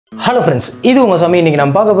Hello friends, this is Samy. We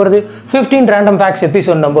will talk about 15 random facts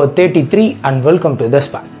episode number 33 and welcome to the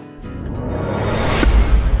spa.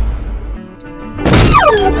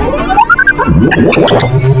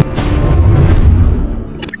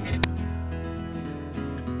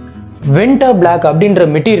 Winter black அப்படின்ற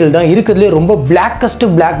material தான் இருக்குதுல ரொம்ப blackest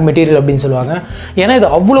black material அப்படினு சொல்வாங்க. ஏனா இது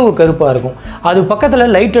அவ்வளவு கருப்பா இருக்கும். அது பக்கத்துல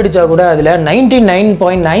லைட் அடிச்சா கூட அதுல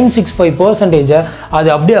 99.965% அது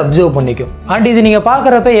அப்படியே அப்சர்வ் பண்ணிக்கும். and இது நீங்க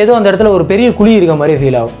பார்க்கறப்ப ஏதோ அந்த இடத்துல ஒரு பெரிய குழி இருக்க மாதிரி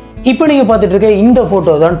ஃபீல் ஆகும். இப்போ நீங்க பார்த்துட்டு இருக்க இந்த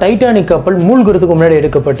போட்டோ தான் டைட்டானிக் கப்பல் மூழ்கிறதுக்கு முன்னாடி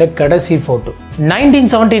எடுக்கப்பட்ட கடைசி போட்டோ.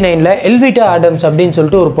 1979ல எல்விட்டா ஆடம்ஸ் அப்படினு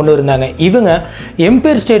சொல்லிட்டு ஒரு பொண்ணு இருந்தாங்க. இவங்க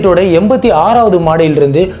எம்பயர் ஸ்டேட்டோட 86வது மாடியில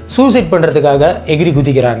இருந்து சூசைட் பண்றதுக்காக எகிரி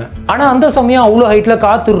குதிக்கிறாங்க. ஆனா அந்த சமயம் அவ்வளவு ஹைட்ல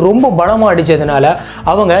காத்து ரொம்ப பலமா அடிச்சதனால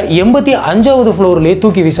அவங்க 85வது ஃப்ளோர்லயே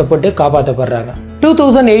தூக்கி வீசப்பட்டு காப்பாற்றப்படுறாங்க.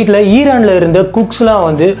 2008ல ஈரான்ல இருந்த குக்ஸ்லாம்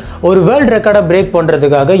வந்து ஒரு வேர்ல்ட் ரெக்கார்டை பிரேக்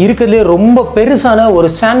பண்றதுக்காக இருக்கிறதுலே ரொம்ப பெருசான ஒரு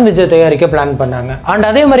சாண்ட்விச்சை தயாரிக்க பிளான் பண்ணாங்க. அண்ட்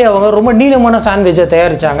அதே மாதிரி அவங்க ரொம்ப நீளமான சாண்ட்விச்சை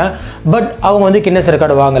தயாரிச்சாங்க. பட் அவங்க வந்து கின்னஸ்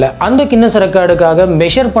ரெக்கார்டு வாங்கல. அந்த கின்னஸ் ரெக்கார்டுக்காக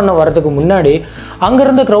மெஷர் பண்ண வரதுக்கு முன்னாடி அங்க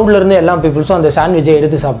இருந்த கிரவுட்ல இருந்து எல்லா பீப்புள்ஸும் அந்த சாண்ட்விச்சை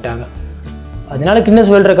எடுத்து சாப்பிட்டாங்க. அதனால கின்னஸ்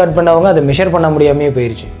வேர்ல்ட் ரெக்கார்ட் பண்ணவங்க அதை மெஷர் பண்ண முடியாமே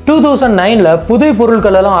போயிருச்சு. 2009ல புதை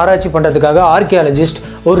பொருட்கள் எல்லாம் ஆராய்ச்சி பண்றதுக்காக ஆர்கியாலஜிஸ்ட்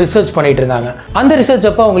ஒரு ரிசர்ச் பண்ணிட்டு இருந்தாங்க. அந்த ரிசர்ச்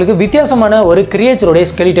அப்ப அவங்களுக்கு வித்தியாசமான ஒரு கிரியேச்சரோட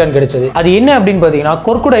ஸ்கெலிட்டன் கிடைச்சது. அது என்ன அப்படின்னு பாத்தீங்கன்னா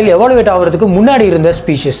crocodile எவாலுவேட் ஆகிறதுக்கு முன்னாடி இருந்த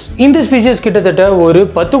ஸ்பீஷிஸ். இந்த ஸ்பீஷிஸ் கிட்டத்தட்ட ஒரு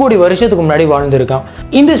 10 கோடி வருஷத்துக்கு முன்னாடி வாழ்ந்துருக்கான்.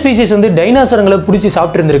 இந்த ஸ்பீஷிஸ் வந்து டைனோசரங்களை பிடிச்சி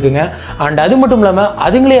சாப்பிட்டு இருந்திருக்குங்க. அண்ட் அது மட்டும் இல்லாம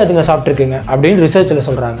அதுங்க சாப்பிட்டுருக்குங்க அப்படின்னு ரிசர்ச்ல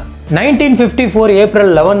சொல்றாங்க. 1954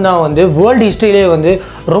 ஏப்ரல் 11 தான் வந்து வேர்ல்டு ஹிஸ்டரியிலே வந்து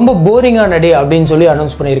ரொம்ப போரிங்கான டே அப்படின்னு சொல்லி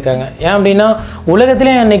அனௌன்ஸ் பண்ணியிருக்காங்க. ஏன் அப்படின்னா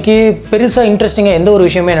உலகத்திலே அன்னைக்கு பெருசாக இன்ட்ரெஸ்டிங்காக எந்த ஒரு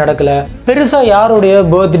விஷயமே நடக்கலை. பெருசாக யாருடைய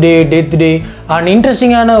பர்த்டே, டெத் டே அண்ட்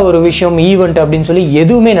இன்ட்ரெஸ்டிங்கான ஒரு விஷயம், ஈவெண்ட் அப்படின்னு சொல்லி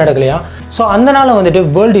எதுவுமே நடக்கலையா. ஸோ அந்த நாள் வந்துட்டு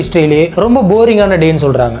வேர்ல்டு ஹிஸ்டரியிலே ரொம்ப போரிங்கான டேன்னு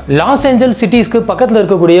சொல்கிறாங்க. லாஸ் ஏஞ்சல்ஸ் சிட்டிஸ்க்கு பக்கத்தில்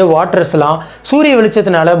இருக்கக்கூடிய வாட்டர்ஸ்லாம் சூரிய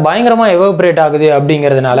வெளிச்சத்தினால பயங்கரமாக எவாபரேட் ஆகுது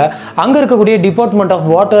அப்படிங்கிறதுனால அங்கே இருக்கக்கூடிய department of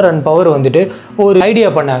water and power வந்துட்டு ஒரு ஐடியா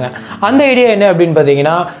பண்ணாங்க. அந்த ஐடியா என்ன அப்படின்னு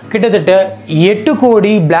பார்த்தீங்கன்னா கிட்டத்தட்ட 8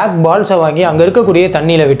 கோடி பிளாக் பால்ஸை வாங்கி அங்கே இருக்கக்கூடிய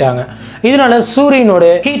தண்ணியில் விட்டாங்க. இதனால சூரியனோட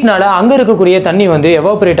ஹீட்னால அங்கே இருக்கக்கூடிய தண்ணி வந்து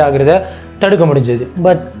எவாபரேட் ஆகுறத தடுக்க முடிஞ்சது.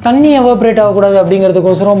 பட் தண்ணி எவாபரேட் ஆகக்கூடாது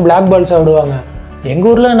அப்படிங்கிறதுக்கோசரம் பிளாக் பால்ஸை விடுவாங்க. எங்கள்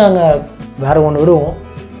ஊரில் நாங்கள் வேற ஒன்று விடுவோம்.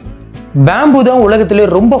 பேம்பு தான் உலகத்திலே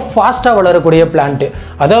ரொம்ப ஃபாஸ்ட்டாக வளரக்கூடிய பிளான்ட்.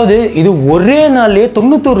 அதாவது இது ஒரே நாள்லேயே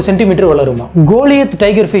 91 சென்டிமீட்டர் வளருமா. கோலியத்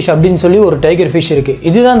டைகர்ஃபிஷ் அப்படின்னு சொல்லி ஒரு டைகர் ஃபிஷ் இருக்கு.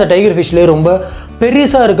 இதுதான் அந்த டைகர் ஃபிஷ்லேயே ரொம்ப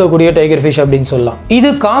பெருசாக இருக்கக்கூடிய டைகர் ஃபிஷ் அப்படின்னு சொல்லலாம்.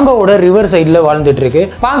 இது காங்கோவோட ரிவர் சைடில் வாழ்ந்துட்டு இருக்கு.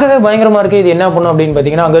 பார்க்கவே பயங்கரமாக இருக்கு. இது என்ன பண்ணும் அப்படின்னு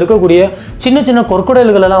பார்த்தீங்கன்னா அங்கே இருக்கக்கூடிய சின்ன சின்ன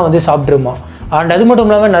crocodileகளெல்லாம் வந்து சாப்பிட்ருமா. அண்ட் அது மட்டும்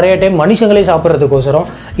இல்லாமல் நிறைய டைம் மனுஷங்களே சாப்பிட்றதுக்கோசரம்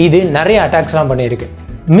இது நிறைய அட்டாக்ஸ்லாம் பண்ணியிருக்கு.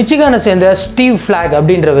 மிச்சிகானை சேர்ந்த ஸ்டீவ் ஃபிளாக்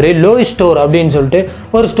அப்படின்றவர் லோயிஸ் ஸ்டோர் அப்படின்னு சொல்லிட்டு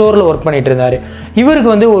ஒரு ஸ்டோரில் ஒர்க் பண்ணிட்டு இருந்தார். இவருக்கு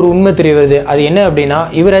வந்து ஒரு உண்மை தெரிய வருது. அது என்ன அப்படின்னா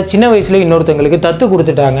இவரை சின்ன வயசுல இன்னொருத்தங்களுக்கு தத்து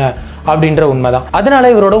கொடுத்துட்டாங்க அப்படின்ற உண்மை தான். அதனால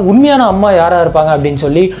இவரோட உண்மையான அம்மா யாராக இருப்பாங்க அப்படின்னு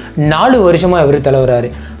சொல்லி 4 வருஷமாக இவர் தலைவராரு.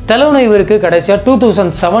 தலைவனை இவருக்கு கடைசியாக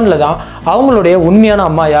 2007ல் தான் அவங்களுடைய உண்மையான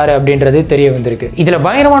அம்மா யார் அப்படின்றது தெரிய வந்திருக்கு. இதில்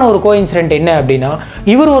பயங்கரமான ஒரு கோஇன்சிடென்ட் என்ன அப்படின்னா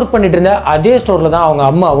இவர் ஒர்க் பண்ணிட்டு இருந்த அதே ஸ்டோரில் தான் அவங்க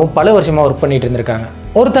அம்மாவும் பல வருஷமாக ஒர்க் பண்ணிட்டு இருந்திருக்காங்க.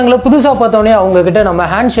 ஒருத்தங்களை புதுசாக பார்த்தோன்னே அவங்கக்கிட்ட நம்ம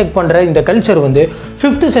ஹேண்ட் ஷேக் பண்ணுற இந்த கல்ச்சர் வந்து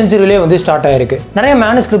 5th செஞ்சுரியிலே வந்து ஸ்டார்ட் ஆகிருக்கு. நிறைய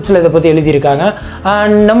மேனுஸ்கிரிப்ட்ஸில் இதை பற்றி எழுதியிருக்காங்க.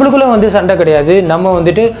 அண்ட் நம்மளுக்குள்ளே வந்து சண்டை கிடையாது, நம்ம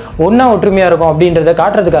வந்துட்டு ஒன்றா ஒற்றுமையாக இருக்கும் அப்படின்றத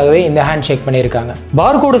காட்டுறதுக்காகவே இந்த ஹேண்ட் ஷேக் பண்ணியிருக்காங்க.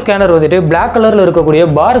 பார்கோடு ஸ்கேனர் வந்துட்டு பிளாக் கலரில் இருக்கக்கூடிய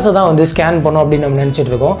பார்ஸை தான் வந்து ஸ்கேன் பண்ணும் அப்படின்னு நம்ம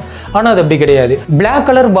நினச்சிட்டு இருக்கோம். ஆனால் அது அப்படி கிடையாது. பிளாக்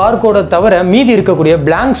கலர் பார்கோடை தவிர மீதி இருக்கக்கூடிய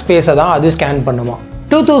பிளாங்க் ஸ்பேஸை தான் அது ஸ்கேன் பண்ணுமா.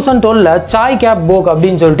 2012ல் சாய் கேப் போக்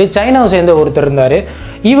அப்படின்னு சொல்லிட்டு சைனாவை சேர்ந்த ஒருத்தர் இருந்தார்.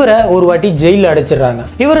 இவரை ஒரு வாட்டி ஜெயிலில் அடைச்சிடுறாங்க.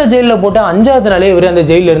 இவரை ஜெயிலில் போட்டு 5வது நாளே இவர் அந்த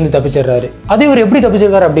ஜெயிலில் இருந்து தப்பிச்சிடுறாரு. அது இவர் எப்படி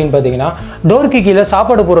தப்பிச்சிருக்காரு அப்படின்னு பார்த்தீங்கன்னா டோருக்கு கீழே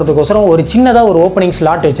சாப்பாடு போடுறதுக்கோசரம் ஒரு சின்னதாக ஒரு ஓப்பனிங்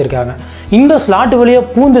ஸ்லாட் வச்சிருக்காங்க. இந்த ஸ்லாட் வழியாக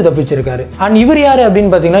பூந்து தப்பிச்சிருக்காரு. அண்ட் இவர் யார்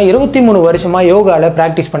அப்படின்னு பார்த்தீங்கன்னா 23 வருஷமாக யோகாவில்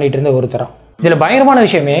ப்ராக்டிஸ் பண்ணிட்டு இருந்த ஒருத்தரம். இதில் பயங்கரமான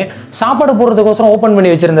விஷயமே சாப்பாடு போடுறதுக்கோசரம் ஓப்பன் பண்ணி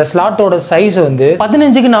வச்சிருந்த ஸ்லாட்டோட சைஸ் வந்து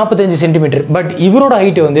 15க்கு 45 சென்டிமீட்டர். பட் இவரோட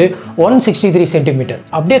ஹைட் வந்து 163 சென்டிமீட்டர்.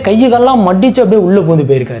 அப்படியே கையெல்லாம் மடிச்சு அப்படியே உள்ளே பூந்து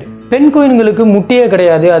போயிருக்காரு. பெண் குயின்களுக்கு முட்டியே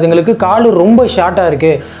கிடையாது, அதுங்களுக்கு கால் ரொம்ப ஷார்ட்டாக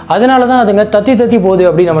இருக்குது. அதனால தான் அதுங்க தத்தி போகுது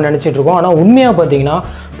அப்படின்னு நம்ம நினச்சிட்டு இருக்கோம். ஆனால் உண்மையாக பார்த்தீங்கன்னா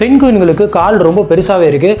பெண் குயின்களுக்கு கால் ரொம்ப பெருசாகவே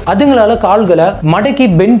இருக்குது. அதுங்களால கால்களை மடக்கி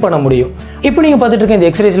பெண்ட் பண்ண முடியும். இப்போ நீங்கள் பார்த்துட்டு இருக்க இந்த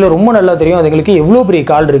எக்ஸசைஸில் ரொம்ப நல்லா தெரியும் அதுங்களுக்கு எவ்வளோ பெரிய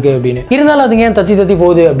கால் இருக்குது அப்படின்னு. இருந்தாலும் அதுங்க ஏன் தத்தி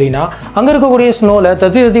போகுது அப்படின்னா அங்கே இருக்கக்கூடிய ஸ்னோவில்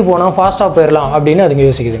தத்தி போனால் ஃபாஸ்ட்டாக போயிடலாம் அப்படின்னு அதுங்க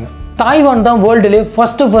யோசிக்குதுங்க. தாய்வான் தான் வேர்ல்டுலேயே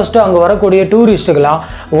ஃபஸ்ட்டு அங்கே வரக்கூடிய டூரிஸ்ட்டுக்கெல்லாம்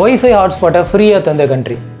ஒய்ஃபை ஹாட்ஸ்பாட்டை ஃப்ரீயாக தந்த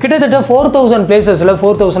கண்ட்ரி. கிட்டத்தட்ட 4000 பிளேசஸில்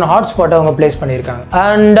 4000 ஹாட்ஸ்பாட்டை அவங்க பிளேஸ் பண்ணியிருக்காங்க.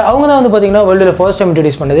 அண்ட் அவங்க தான் வந்து பார்த்தீங்கன்னா வேர்ல்டில் ஃபர்ஸ்ட் டைம்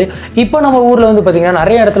இன்ட்ரடியூஸ் பண்ணது. இப்போ நம்ம ஊரில் வந்து பார்த்தீங்கன்னா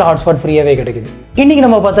நிறைய இடத்துல ஹாட்ஸ்பாட் ஃப்ரீயாகவே கிடைக்குது. இன்றைக்கி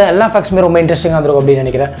நம்ம பார்த்தா எல்லா ஃபேக்ஸுமே ரொம்ப இன்ட்ரெஸ்டிங்காக இருக்கும் அப்படின்னு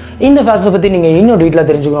நினைக்கிறேன். இந்த ஃபேக்ஸை பற்றி நீங்கள் இன்னும் டீட்டெயிலாக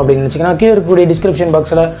தெரிஞ்சுக்கணும் அப்படின்னு நினச்சிங்கன்னா கீழே இருக்கக்கூடிய டிஸ்கிரிப்ஷன்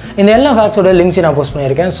பாக்ஸில் இந்த எல்லா ஃபேக்ஸோட லிங்க்ஸை நான் போஸ்ட்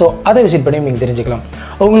பண்ணியிருக்கேன். ஸோ அதை விசிட் பண்ணி நீங்கள் தெரிஞ்சுக்கலாம்.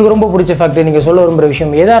 உங்களுக்கு ரொம்ப பிடிச்ச ஃபேக்ட், நீங்கள் சொல்ல விரும்புகிற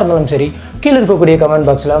விஷயம் எதாக இருந்தாலும் சரி கீழே இருக்கக்கூடிய கமெண்ட்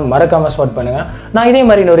பாக்ஸில் மறக்காமல் ஸ்பாட் பண்ணுங்கள். நான் இதே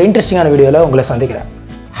மாதிரி ஒரு இன்ட்ரெஸ்டிங்கான வீடியோவில் உங்களை சந்திக்கிறேன்.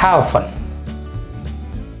 Have fun.